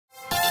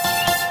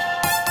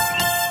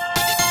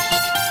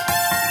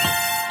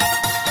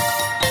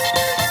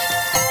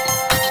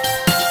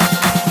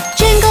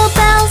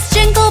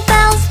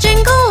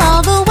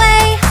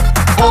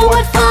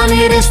fun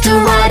it is to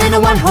ride in a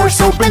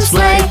one-horse open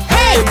sleigh.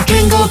 Hey!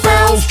 Jingle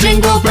bells,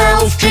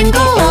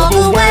 jingle all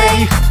the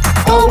way.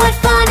 Oh, what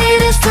fun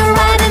it is to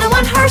ride in a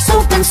one-horse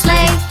open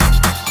sleigh.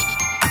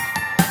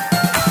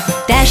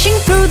 Dashing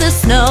through the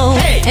snow,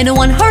 hey, in a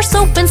one-horse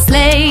open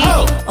sleigh.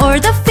 Ho! O'er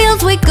the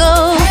fields we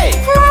go, hey,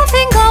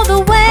 laughing all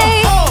the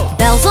way. Ho, ho!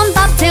 Bells on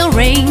bobtail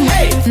ring,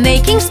 hey,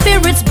 making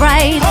spirits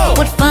bright. Ho!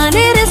 What fun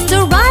it is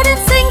to ride and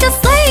sing a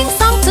sleighing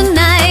song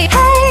tonight.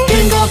 Hey!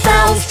 Jingle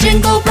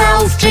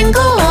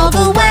jingle all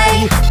the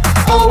way.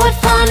 Oh, what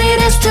fun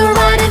it is to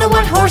ride in a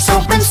one-horse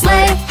open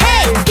sleigh.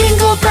 Hey!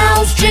 Jingle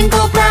bells,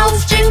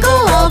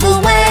 jingle all the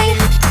way.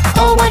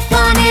 Oh, what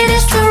fun it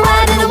is to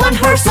ride in a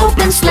one-horse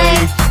open sleigh.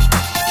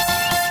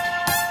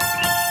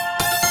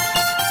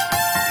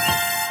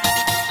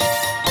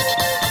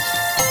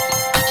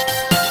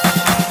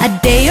 A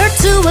day or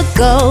two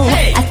ago,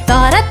 hey, I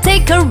thought I'd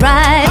take a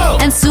ride. Ho!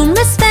 And soon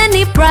Miss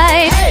Fanny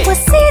Bright hey, was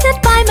seated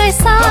by my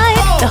side.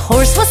 Ho, ho! The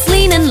horse was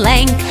lean and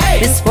lank,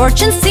 hey,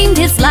 misfortune seemed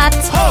his lot.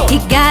 Ho! He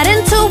got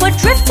into a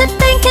drifted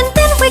bank and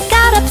then we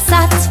got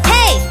upset.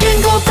 Hey!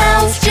 Jingle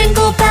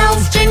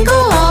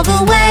jingle all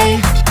the way.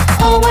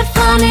 Oh, what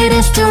fun it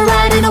is to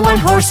ride in a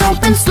one-horse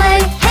open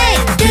sleigh. Hey!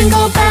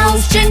 Jingle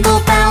bells,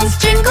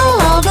 jingle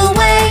all the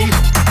way.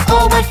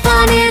 Oh, what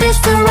fun it is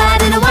to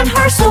ride in a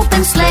one-horse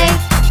open sleigh.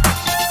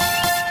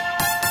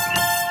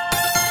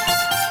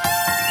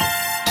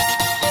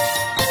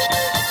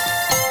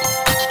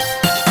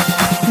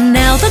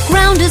 Now the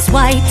ground is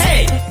white,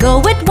 hey,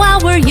 go it while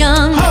we're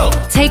young. Ho!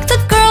 Take the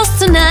girls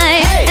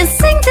tonight, hey, and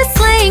sing this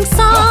sleighing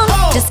song. Ho,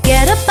 ho! Just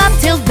get a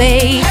bobtail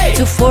bay, hey,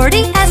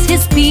 240 as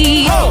his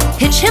speed. Ho!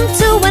 Hitch him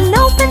to an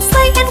open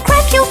sleigh and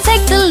crack, you'll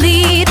take the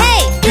lead.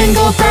 Hey!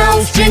 Jingle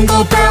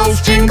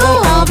jingle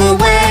all the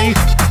way.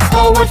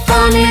 Oh, what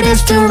fun it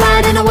is to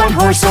ride in a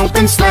one-horse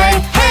open sleigh.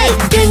 Hey!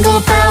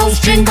 Jingle bells,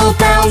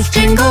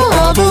 jingle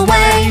all the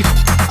way.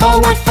 Oh,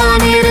 what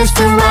fun it is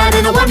to ride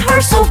in a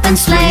one-horse open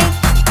sleigh.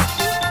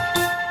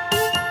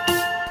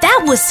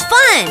 That was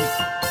fun!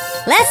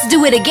 Let's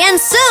do it again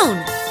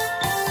soon!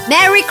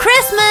 Merry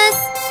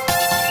Christmas!